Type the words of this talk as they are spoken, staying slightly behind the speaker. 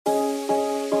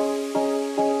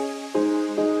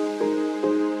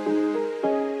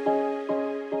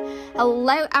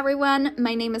Hello everyone,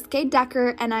 my name is Kate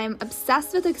Decker and I am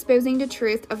obsessed with exposing the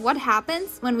truth of what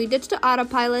happens when we ditch the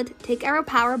autopilot, take our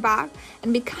power back,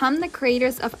 and become the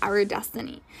creators of our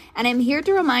destiny. And I'm here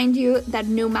to remind you that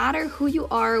no matter who you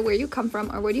are, where you come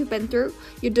from, or what you've been through,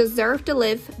 you deserve to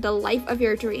live the life of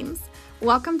your dreams.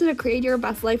 Welcome to the Create Your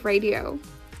Best Life Radio.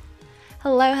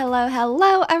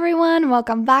 Hello everyone.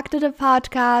 Welcome back to the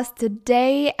podcast.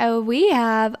 Today we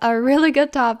have a really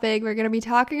good topic. We're going to be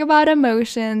talking about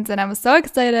emotions and I'm so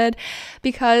excited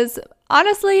because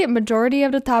honestly, majority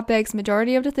of the topics,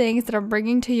 majority of the things that I'm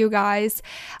bringing to you guys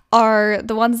are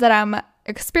the ones that I'm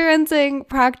experiencing,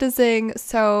 practicing.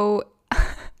 So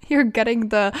you're getting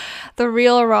the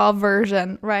real raw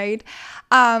version, right?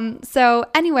 So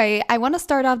anyway, I want to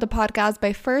start off the podcast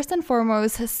by first and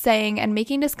foremost saying and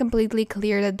making this completely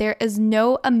clear that there is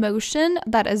no emotion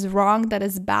that is wrong, that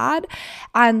is bad,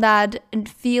 and that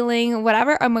feeling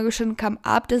whatever emotion come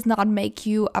up does not make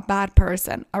you a bad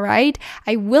person, all right?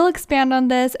 I will expand on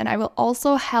this and I will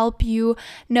also help you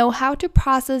know how to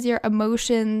process your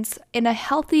emotions in a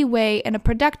healthy way, in a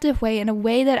productive way, in a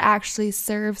way that actually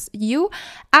serves you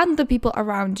and the people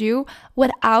around you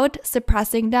without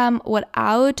suppressing them,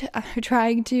 without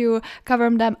trying to cover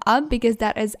them up, because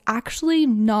that is actually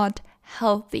not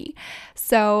healthy.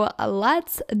 So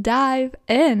let's dive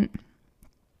in.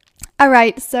 All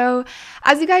right, so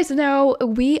as you guys know,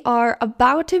 we are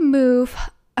about to move.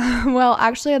 Well,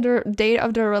 actually, at the date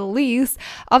of the release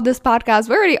of this podcast,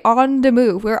 we're already on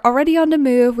the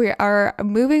move. We are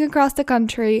moving across the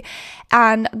country.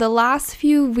 And the last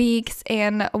few weeks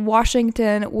in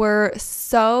Washington were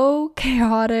so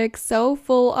chaotic, so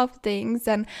full of things,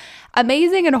 and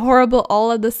amazing and horrible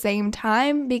all at the same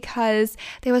time, because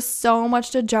there was so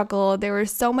much to juggle. There were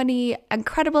so many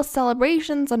incredible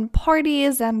celebrations and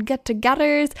parties and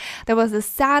get-togethers. There was the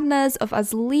sadness of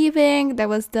us leaving. There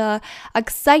was the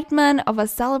excitement of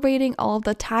us celebrating all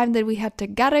the time that we had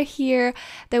together here.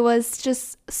 There was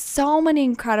just so many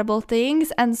incredible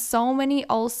things and so many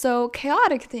also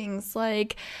chaotic things,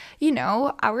 like,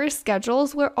 our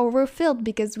schedules were overfilled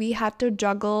because we had to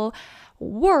juggle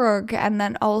work and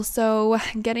then also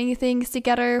getting things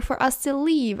together for us to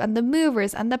leave, and the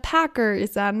movers and the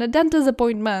packers and the dentist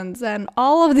appointments and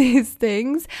all of these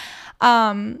things.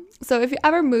 So if you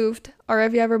ever moved, or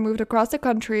if you ever moved across the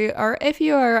country, or if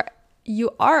you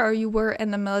were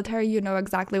in the military, you know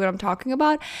exactly what I'm talking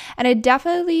about. And it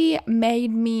definitely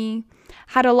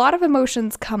had a lot of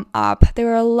emotions come up. There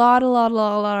were a lot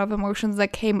of emotions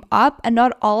that came up, and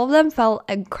not all of them felt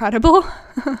incredible.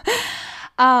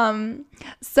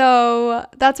 So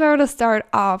that's where I want to start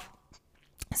off.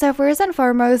 So first and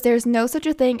foremost, there's no such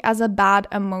a thing as a bad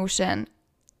emotion.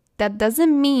 That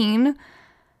doesn't mean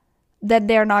that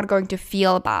they're not going to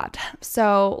feel bad.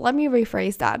 So let me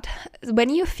rephrase that. When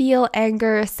you feel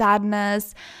anger,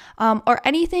 sadness, or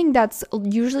anything that's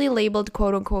usually labeled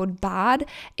quote unquote bad,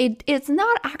 it's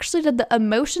not actually that the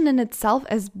emotion in itself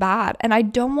is bad. And I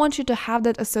don't want you to have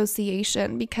that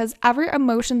association, because every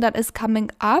emotion that is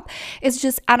coming up is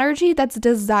just energy that's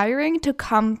desiring to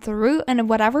come through in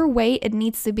whatever way it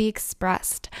needs to be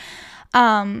expressed.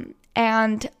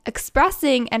 And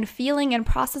expressing and feeling and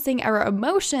processing our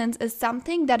emotions is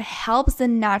something that helps the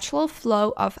natural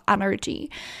flow of energy.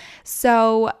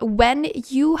 So when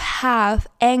you have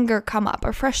anger come up,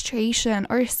 or frustration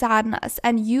or sadness,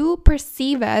 and you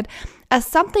perceive it as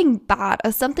something bad,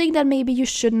 as something that maybe you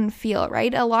shouldn't feel,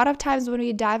 right? A lot of times when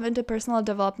we dive into personal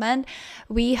development,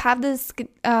 we have this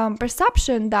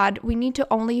perception that we need to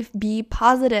only be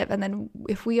positive. And then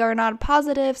if we are not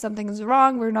positive, something's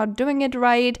wrong, we're not doing it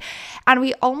right. And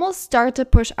we almost start to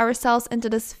push ourselves into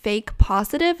this fake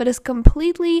positive. It is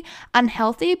completely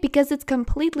unhealthy because it's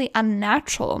completely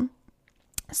unnatural.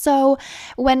 So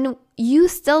when you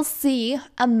still see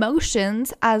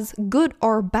emotions as good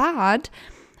or bad,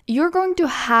 you're going to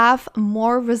have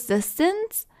more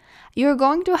resistance. You're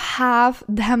going to have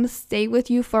them stay with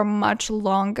you for much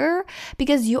longer,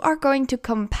 because you are going to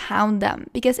compound them.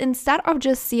 Because instead of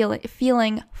just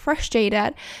feeling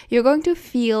frustrated, you're going to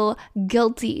feel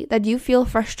guilty that you feel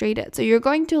frustrated. So you're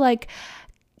going to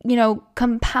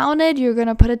compound it, you're going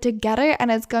to put it together,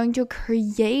 and it's going to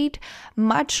create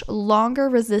much longer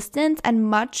resistance and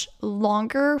much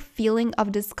longer feeling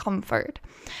of discomfort.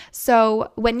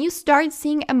 So when you start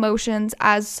seeing emotions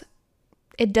as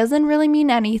it doesn't really mean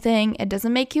anything, it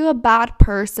doesn't make you a bad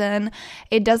person,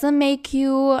 it doesn't make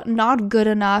you not good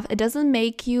enough, it doesn't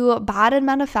make you bad at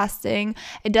manifesting,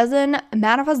 it doesn't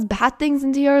manifest bad things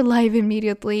into your life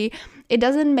immediately, It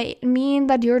doesn't mean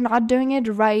that you're not doing it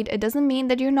right. It doesn't mean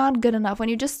that you're not good enough. When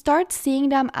you just start seeing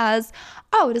them as,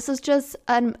 oh, this is just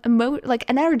an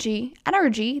energy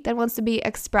that wants to be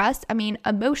expressed. I mean,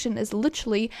 emotion is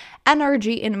literally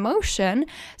energy in motion.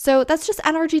 So that's just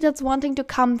energy that's wanting to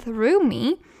come through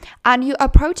me. And you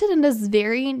approach it in this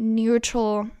very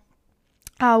neutral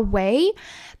way,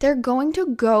 they're going to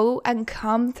go and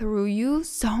come through you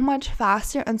so much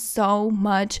faster and so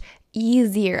much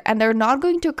easier. And they're not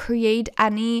going to create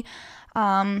any,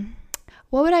 what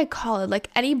would I call it?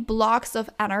 Like any blocks of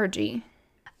energy.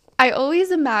 I always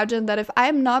imagine that if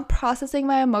I'm not processing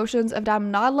my emotions, if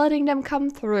I'm not letting them come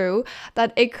through,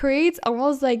 that it creates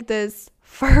almost like this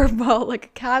fur ball, like a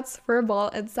cat's fur ball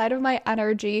inside of my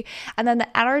energy, and then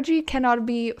the energy cannot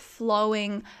be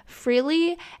flowing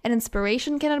freely, and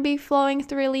inspiration cannot be flowing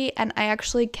freely, and I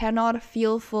actually cannot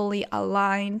feel fully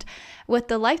aligned with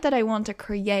the life that I want to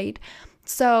create.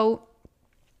 So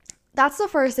that's the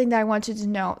first thing that I want you to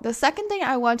know. The second thing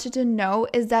I want you to know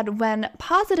is that when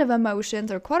positive emotions,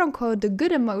 or quote unquote the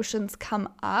good emotions, come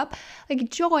up, like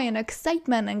joy and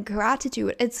excitement and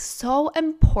gratitude, it's so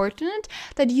important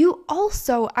that you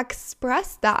also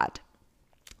express that.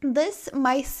 This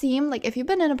might seem like, if you've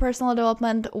been in a personal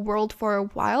development world for a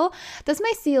while, this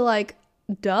might seem like,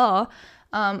 duh.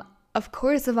 Of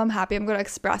course, if I'm happy, I'm going to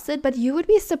express it. But you would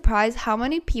be surprised how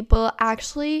many people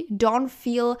actually don't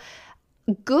feel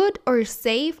good or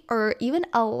safe or even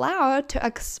allowed to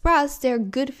express their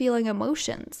good feeling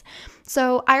emotions.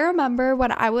 So I remember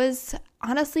when I was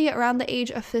honestly around the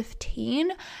age of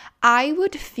 15, I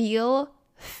would feel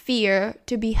fear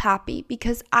to be happy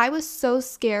because I was so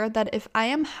scared that if I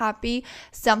am happy,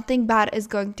 something bad is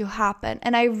going to happen.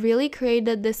 And I really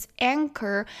created this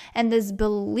anchor and this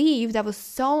belief that was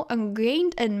so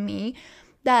ingrained in me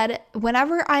that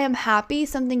whenever I am happy,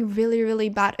 something really, really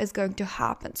bad is going to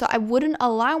happen. So I wouldn't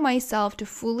allow myself to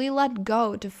fully let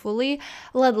go, to fully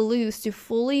let loose, to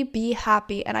fully be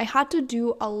happy. And I had to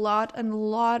do a lot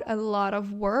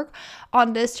of work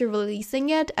on this, to releasing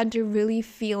it and to really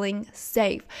feeling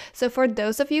safe. So for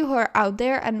those of you who are out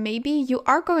there and maybe you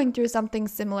are going through something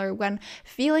similar, when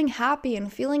feeling happy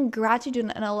and feeling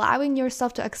gratitude and allowing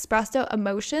yourself to express those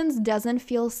emotions doesn't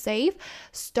feel safe,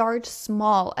 start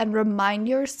small and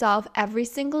remind yourself every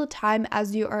single time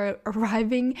as you are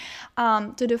arriving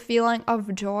to the feeling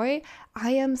of joy,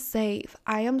 I am safe,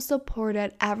 I am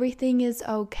supported, everything is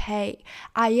okay,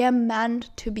 I am meant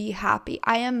to be happy,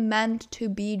 I am meant to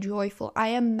be joyful, I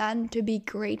am meant to be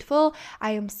grateful,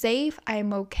 I am safe, I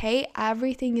am okay,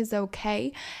 everything is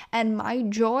okay. And my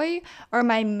joy or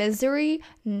my misery,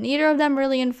 neither of them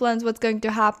really influence what's going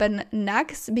to happen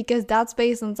next, because that's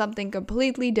based on something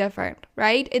completely different,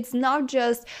 right? It's not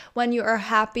just when you are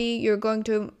happy you're going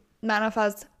to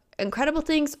manifest incredible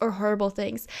things or horrible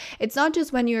things. It's not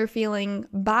just when you're feeling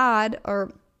bad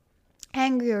or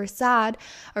angry or sad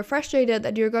or frustrated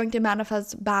that you're going to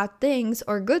manifest bad things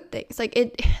or good things.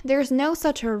 There's no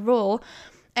such a rule.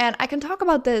 And I can talk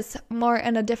about this more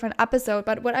in a different episode,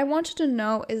 but what I want you to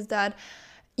know is that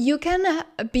you can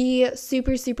be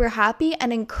super, super happy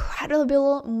and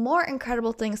more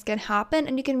incredible things can happen,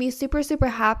 and you can be super, super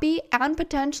happy and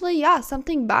potentially,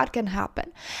 something bad can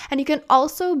happen. And you can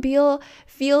also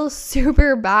feel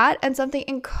super bad and something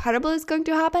incredible is going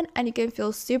to happen, and you can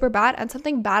feel super bad and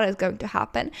something bad is going to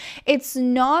happen. It's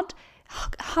not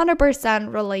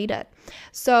 100% related.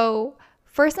 So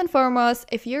first and foremost,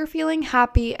 if you're feeling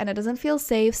happy and it doesn't feel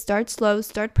safe, start slow,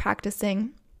 start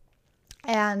practicing,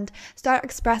 and start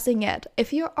expressing it.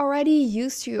 If you're already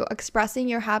used to expressing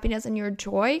your happiness and your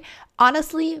joy,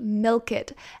 honestly, milk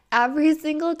it. Every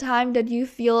single time that you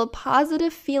feel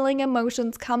positive feeling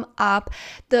emotions come up,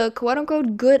 the quote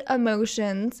unquote good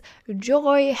emotions,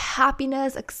 joy,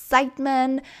 happiness,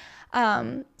 excitement,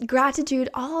 gratitude,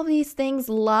 all of these things,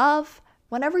 love,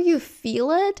 whenever you feel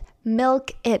it,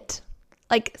 milk it.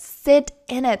 Like, sit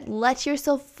in it. Let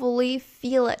yourself fully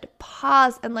feel it.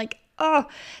 Pause and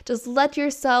just let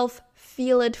yourself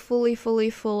feel it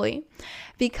fully,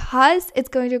 because it's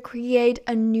going to create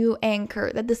a new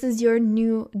anchor, that this is your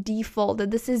new default, that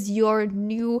this is your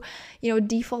new,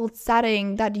 default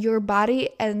setting that your body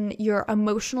and your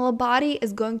emotional body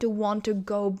is going to want to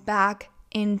go back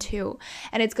into,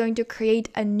 and it's going to create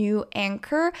a new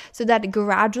anchor so that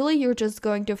gradually you're just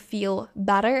going to feel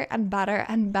better and better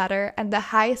and better, and the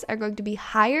highs are going to be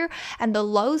higher and the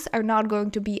lows are not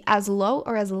going to be as low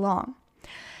or as long.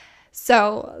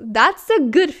 So that's the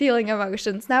good feeling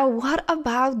emotions. Now, what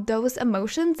about those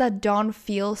emotions that don't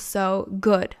feel so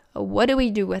good? What do we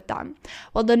do with them?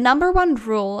 Well, the number one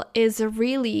rule is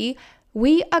really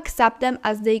We accept them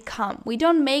as they come. We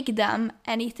don't make them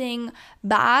anything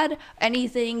bad,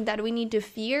 anything that we need to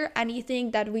fear,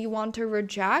 anything that we want to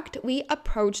reject. We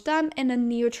approach them in a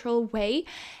neutral way.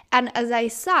 And as I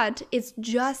said, it's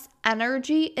just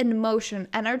energy in motion,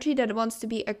 energy that wants to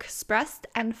be expressed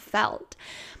and felt.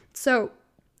 So,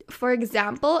 for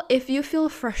example, if you feel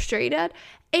frustrated,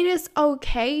 it is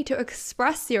okay to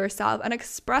express yourself and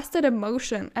express that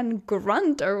emotion and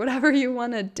grunt or whatever you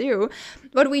want to do.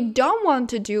 What we don't want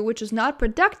to do, which is not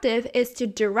productive, is to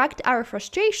direct our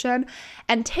frustration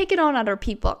and take it on other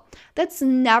people. That's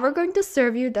never going to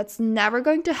serve you. That's never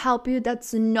going to help you.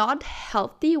 That's not a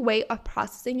healthy way of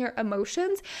processing your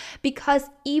emotions, because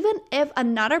even if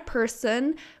another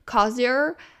person caused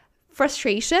your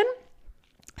frustration,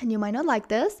 and you might not like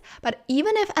this, but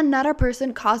even if another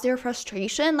person caused your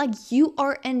frustration, like, you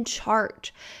are in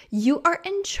charge. You are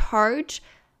in charge,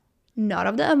 not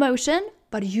of the emotion,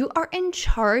 but you are in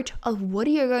charge of what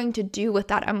you're going to do with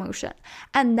that emotion.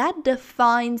 And that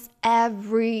defines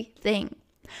everything.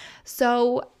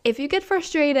 So if you get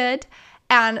frustrated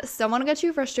and someone gets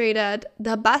you frustrated,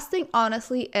 the best thing,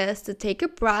 honestly, is to take a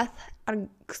breath and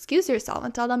excuse yourself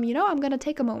and tell them, I'm going to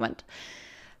take a moment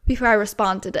before I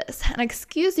respond to this, and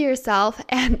excuse yourself.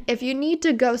 And if you need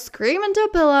to go scream into a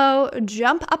pillow,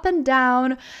 jump up and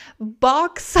down,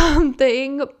 box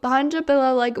something, punch a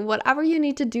pillow, like whatever you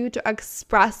need to do to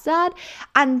express that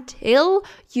until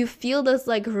you feel this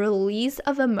like release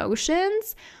of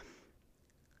emotions,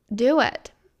 do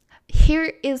it.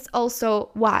 Here is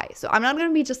also why. So I'm not going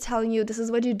to be just telling you this is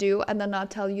what you do and then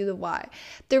not tell you the why.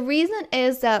 The reason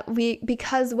is that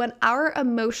because when our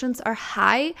emotions are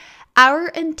high, our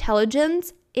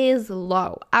intelligence is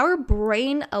low. Our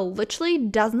brain literally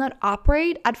does not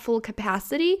operate at full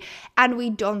capacity, and we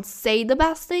don't say the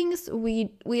best things.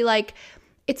 We like,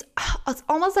 it's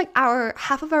almost like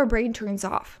half of our brain turns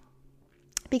off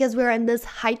because we're in this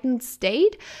heightened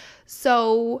state.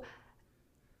 So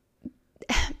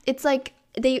it's like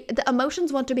the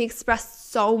emotions want to be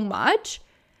expressed so much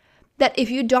that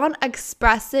if you don't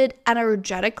express it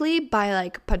energetically by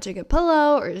like punching a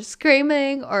pillow or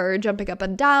screaming or jumping up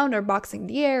and down or boxing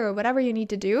the air or whatever you need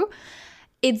to do,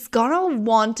 it's gonna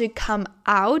want to come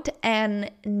out, and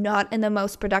not in the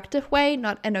most productive way,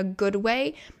 not in a good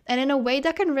way, and in a way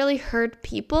that can really hurt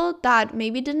people that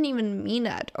maybe didn't even mean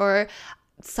it, or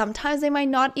sometimes they might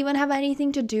not even have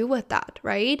anything to do with that,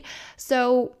 right?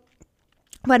 So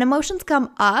when emotions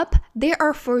come up, they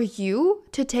are for you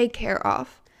to take care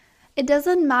of. It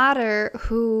doesn't matter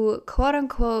who, quote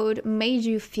unquote, made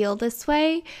you feel this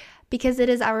way, because it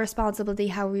is our responsibility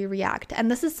how we react.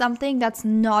 And this is something that's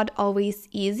not always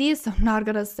easy. So I'm not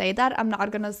going to say that. I'm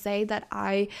not going to say that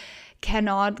I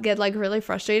cannot get like really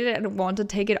frustrated and want to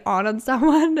take it on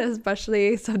someone,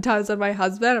 especially sometimes on my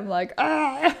husband. I'm like,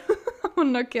 I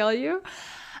want to kill you.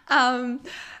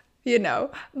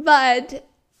 But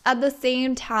at the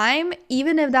same time,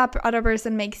 even if that other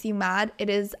person makes you mad, it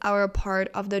is our part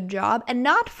of the job, and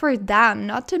not for them,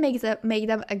 not to make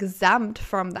them exempt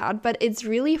from that, but it's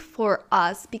really for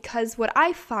us. Because what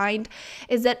I find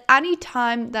is that any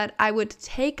time that I would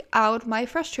take out my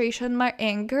frustration, my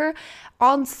anger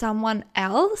on someone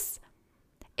else,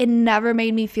 it never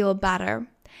made me feel better.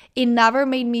 It never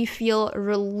made me feel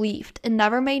relieved. It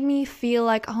never made me feel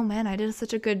like, oh man, I did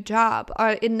such a good job.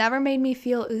 Or it never made me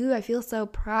feel, ooh, I feel so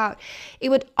proud. It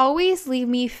would always leave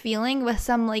me feeling with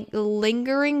some like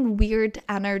lingering weird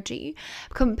energy,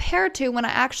 compared to when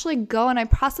I actually go and I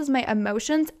process my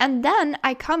emotions and then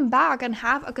I come back and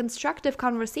have a constructive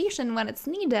conversation when it's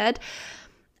needed.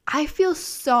 I feel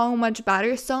so much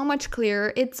better, so much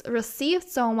clearer. It's received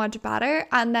so much better.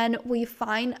 And then we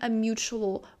find a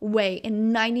mutual way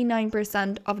in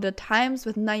 99% of the times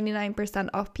with 99%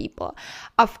 of people.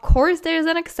 Of course, there's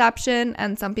an exception,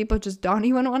 and some people just don't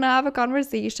even want to have a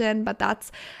conversation, but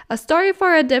that's a story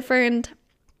for a different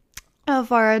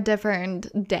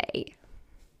day.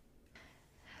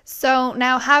 So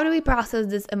now, how do we process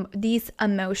these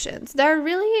emotions? There are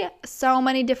really so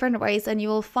many different ways, and you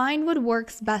will find what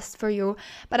works best for you.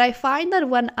 But I find that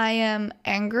when I am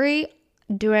angry,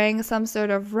 doing some sort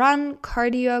of run,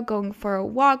 cardio, going for a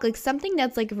walk, like something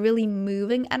that's like really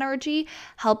moving energy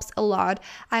helps a lot.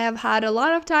 I have had a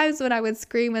lot of times when I would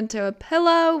scream into a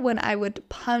pillow, when I would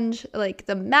punch like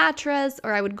the mattress,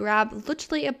 or I would grab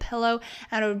literally a pillow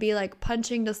and it would be like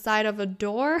punching the side of a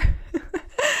door.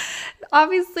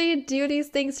 Obviously, do these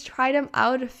things, try them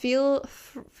out, feel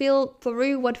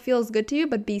through what feels good to you,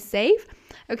 but be safe.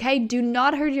 Okay, do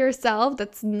not hurt yourself.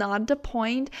 That's not the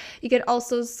point. You can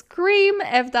also scream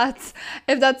if that's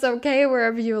okay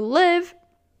wherever you live.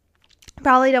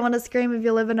 Probably don't want to scream if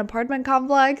you live in an apartment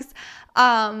complex.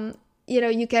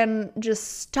 you can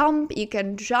just stomp, you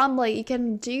can jump, like you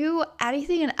can do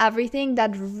anything and everything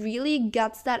that really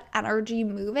gets that energy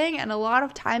moving. And a lot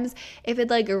of times if it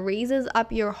like raises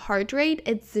up your heart rate,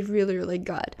 it's really, really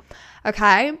good.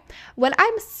 Okay. When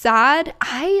I'm sad,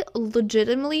 I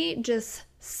legitimately just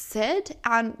sit,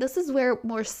 and this is where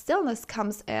more stillness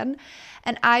comes in,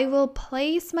 and I will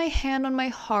place my hand on my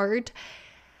heart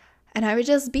and I would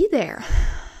just be there.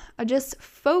 I just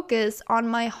focus on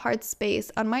my heart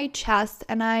space, on my chest,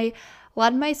 and I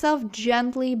let myself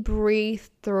gently breathe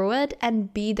through it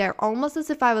and be there, almost as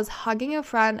if I was hugging a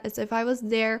friend, as if I was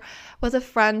there with a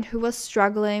friend who was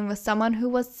struggling, with someone who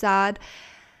was sad,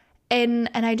 and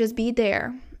I just be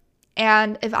there.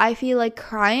 And if I feel like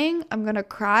crying, I'm gonna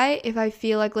cry. If I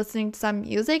feel like listening to some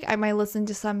music, I might listen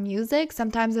to some music.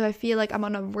 Sometimes if I feel like I'm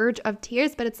on a verge of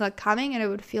tears, but it's not coming and it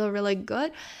would feel really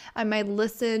good, I might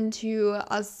listen to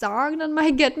a song that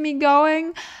might get me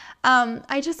going.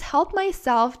 I just help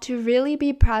myself to really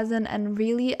be present and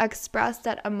really express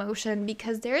that emotion,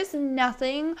 because there is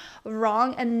nothing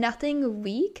wrong and nothing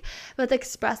weak with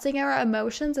expressing our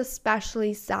emotions,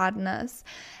 especially sadness.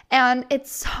 And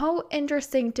it's so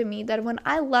interesting to me that when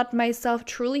I let myself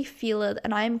truly feel it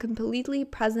and I am completely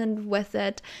present with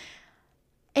it,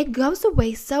 it goes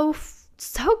away so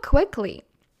quickly.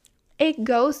 It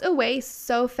goes away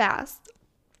so fast.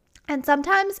 And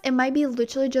sometimes it might be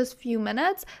literally just a few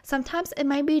minutes. Sometimes it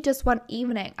might be just one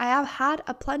evening. I have had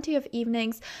a plenty of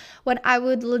evenings when I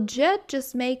would legit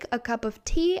just make a cup of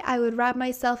tea. I would wrap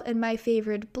myself in my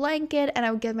favorite blanket and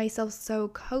I would get myself so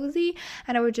cozy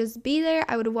and I would just be there.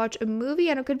 I would watch a movie,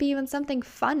 and it could be even something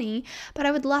funny, but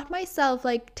I would let myself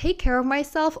like take care of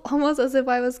myself almost as if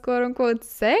I was quote unquote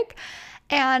sick.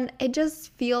 And it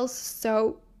just feels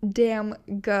so damn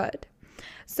good.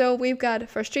 So we've got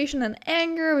frustration and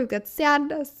anger, we've got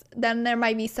sadness, then there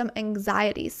might be some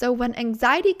anxiety. So when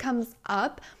anxiety comes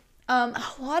up, a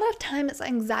lot of times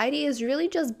anxiety is really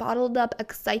just bottled up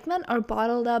excitement or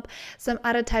bottled up some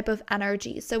other type of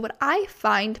energy. So what I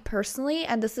find personally,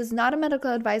 and this is not a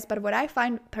medical advice, but what I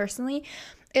find personally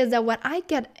is that when I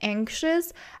get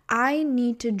anxious, I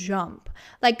need to jump.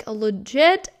 Like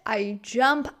legit, I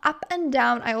jump up and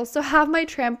down. I also have my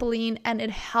trampoline and it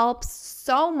helps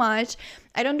so much.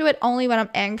 I don't do it only when I'm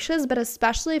anxious, but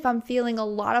especially if I'm feeling a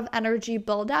lot of energy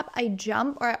build up, I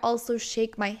jump, or I also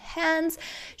shake my hands,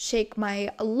 shake my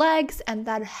legs, and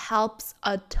that helps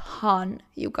a ton,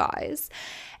 you guys.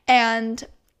 And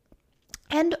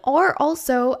or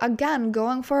also, again,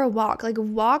 going for a walk. Like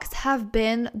walks have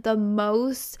been the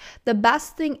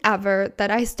best thing ever that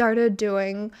I started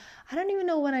doing. I don't even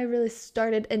know when I really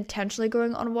started intentionally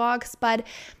going on walks, but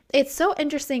it's so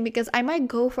interesting because I might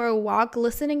go for a walk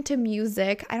listening to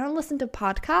music. I don't listen to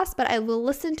podcasts, but I will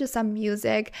listen to some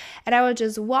music and I will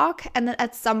just walk. And then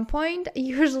at some point,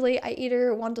 usually I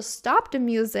either want to stop the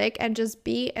music and just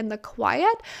be in the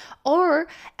quiet, or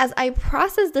as I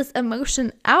process this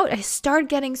emotion out, I start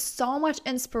getting so much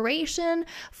inspiration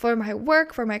for my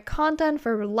work, for my content,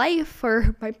 for life,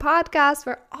 for my podcast,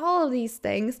 for all of these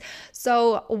things.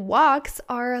 So walks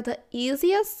are the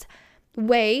easiest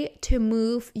way to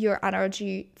move your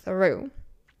energy through.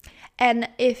 And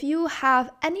if you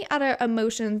have any other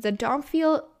emotions that don't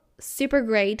feel super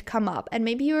great come up, and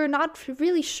maybe you're not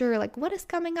really sure, like what is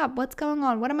coming up, what's going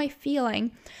on, what am I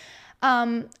feeling,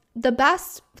 the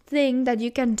best thing that you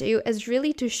can do is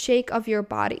really to shake off your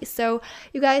body. So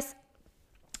you guys,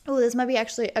 this might be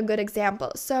actually a good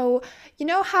example. So you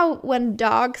know how when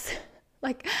dogs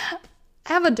like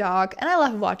I have a dog and I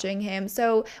love watching him.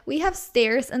 So we have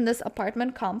stairs in this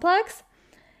apartment complex,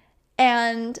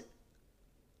 and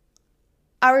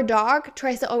our dog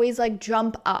tries to always like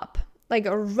jump up, like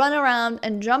run around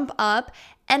and jump up,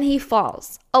 and he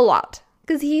falls a lot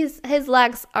because his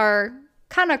legs are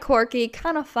kind of quirky,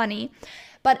 kind of funny.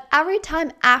 But every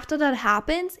time after that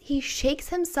happens, he shakes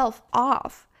himself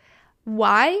off.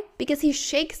 Why? Because he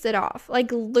shakes it off,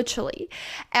 like literally.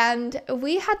 And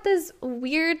we had this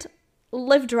weird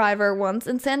Lyft driver once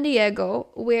in San Diego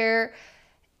where,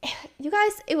 you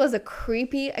guys, it was a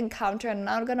creepy encounter, and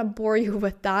I'm not gonna bore you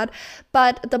with that,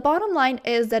 but the bottom line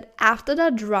is that after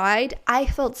that ride, I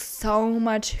felt so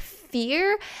much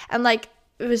fear, and like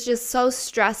it was just so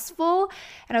stressful,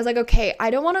 and I was like, okay, I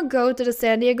don't want to go to the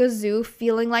San Diego Zoo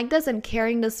feeling like this and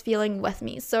carrying this feeling with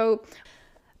me. So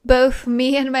both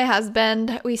me and my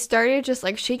husband, we started just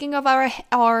like shaking off our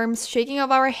arms, shaking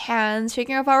off our hands,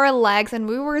 shaking off our legs, and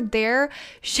we were there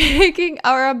shaking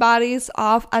our bodies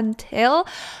off until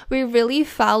we really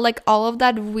felt like all of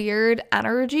that weird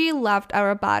energy left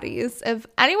our bodies. If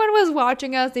anyone was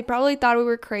watching us, they probably thought we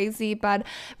were crazy, but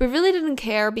we really didn't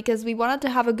care because we wanted to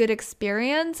have a good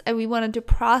experience and we wanted to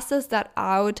process that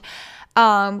out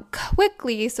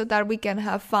quickly so that we can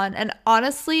have fun. And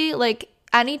honestly, like,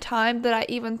 anytime that I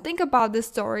even think about this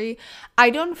story,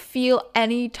 I don't feel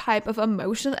any type of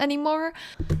emotion anymore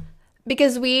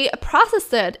because we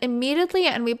processed it immediately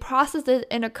and we processed it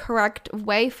in a correct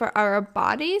way for our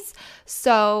bodies.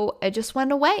 So it just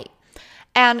went away.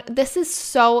 And this is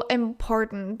so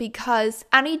important because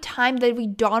anytime that we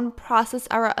don't process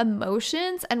our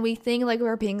emotions and we think like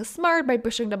we're being smart by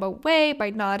pushing them away, by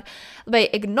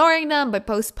ignoring them, by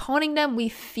postponing them, we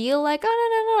feel like,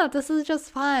 oh, no, this is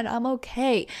just fine. I'm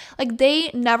okay. Like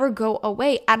they never go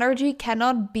away. Energy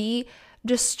cannot be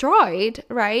destroyed,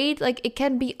 right? Like it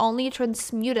can be only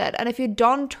transmuted. And if you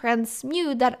don't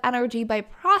transmute that energy by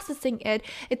processing it,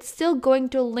 it's still going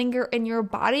to linger in your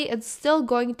body. There's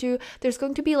going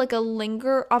to be like a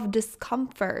linger of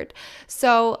discomfort.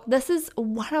 So this is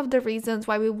one of the reasons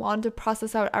why we want to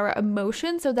process out our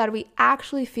emotions so that we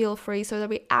actually feel free, so that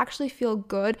we actually feel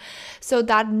good, so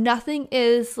that nothing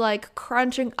is like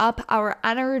crunching up our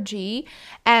energy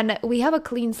and we have a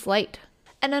clean slate.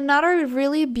 And another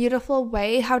really beautiful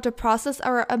way how to process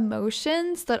our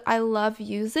emotions that I love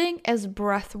using is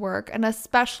breath work, and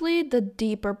especially the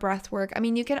deeper breath work. I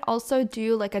mean, you can also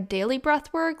do like a daily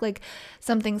breath work, like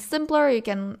something simpler. You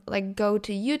can like go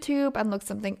to YouTube and look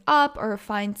something up or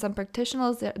find some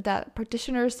practitioners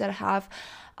that have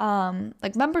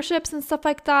like memberships and stuff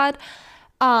like that.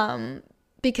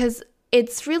 Because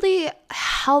it's really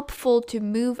helpful to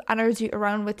move energy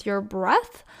around with your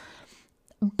breath.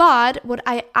 But what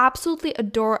I absolutely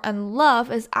adore and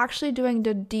love is actually doing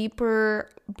the deeper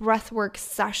breathwork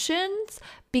sessions,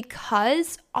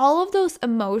 because all of those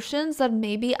emotions that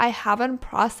maybe I haven't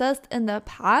processed in the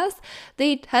past,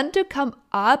 they tend to come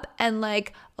up and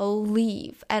like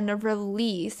leave and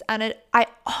release, and I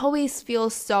always feel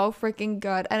so freaking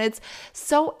good. And it's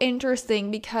so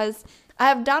interesting because I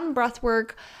have done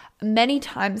breathwork many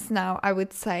times now, I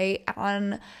would say,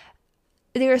 and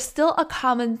there's still a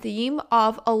common theme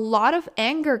of a lot of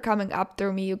anger coming up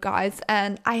through me, you guys,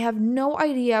 and I have no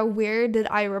idea where did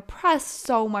I repress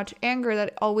so much anger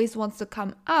that always wants to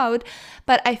come out.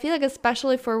 But I feel like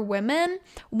especially for women,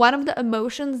 one of the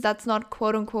emotions that's not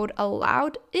quote unquote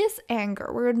allowed is anger.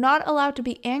 We're not allowed to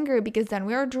be angry because then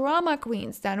we are drama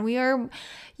queens, then we are,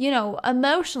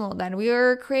 emotional, then we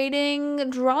are creating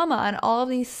drama and all of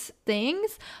these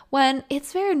things, when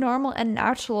it's very normal and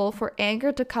natural for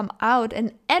anger to come out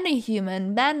in any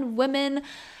human, men, women,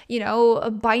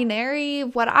 binary,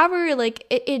 whatever. Like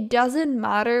it doesn't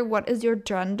matter what is your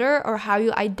gender or how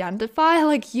you identify,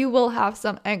 like you will have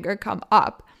some anger come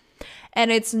up,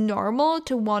 and it's normal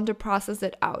to want to process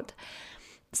it out.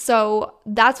 So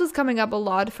that's what's coming up a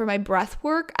lot for my breath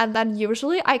work. And then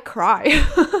usually I cry.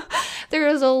 There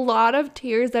is a lot of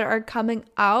tears that are coming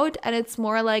out, and it's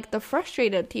more like the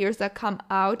frustrated tears that come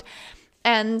out.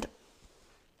 And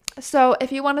so if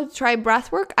you want to try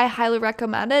breath work, I highly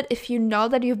recommend it. If you know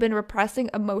that you've been repressing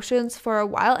emotions for a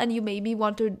while and you maybe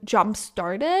want to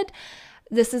jumpstart it,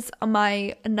 this is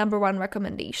my number one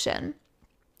recommendation.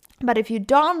 But if you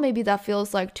don't, maybe that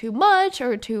feels like too much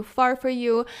or too far for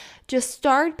you, just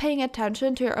start paying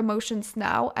attention to your emotions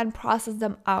now and process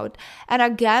them out. And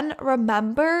again,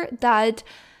 remember that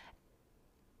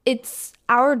it's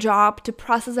our job to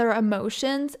process our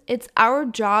emotions. It's our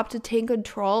job to take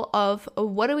control of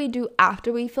what do we do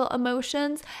after we feel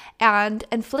emotions, and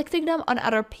inflicting them on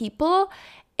other people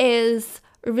is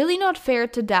really not fair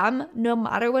to them, no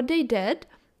matter what they did.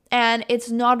 And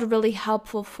it's not really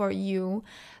helpful for you.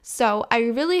 So I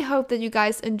really hope that you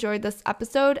guys enjoyed this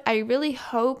episode. I really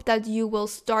hope that you will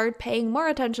start paying more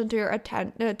attention to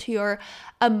your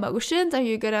emotions, and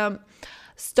you're gonna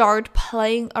start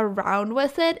playing around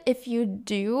with it. If you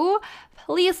do,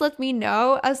 please let me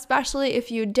know, especially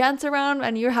if you dance around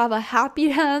and you have a happy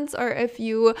dance, or if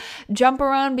you jump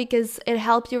around because it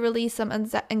helps you release some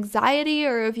anxiety,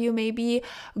 or if you maybe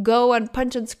go and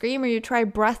punch and scream, or you try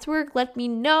breath work. Let me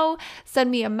know.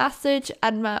 Send me a message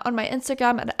on my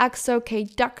Instagram at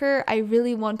xokducker. I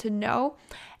really want to know.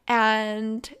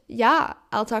 And yeah,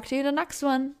 I'll talk to you in the next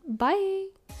one. Bye.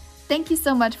 Thank you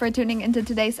so much for tuning into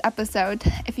today's episode.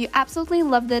 If you absolutely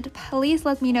loved it, please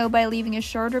let me know by leaving a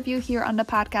short review here on the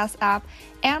podcast app,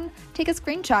 and take a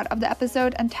screenshot of the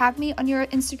episode and tag me on your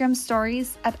Instagram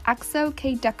stories at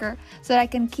 @axokdecker so that I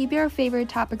can keep your favorite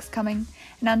topics coming.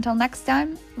 And until next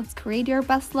time, let's create your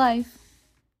best life.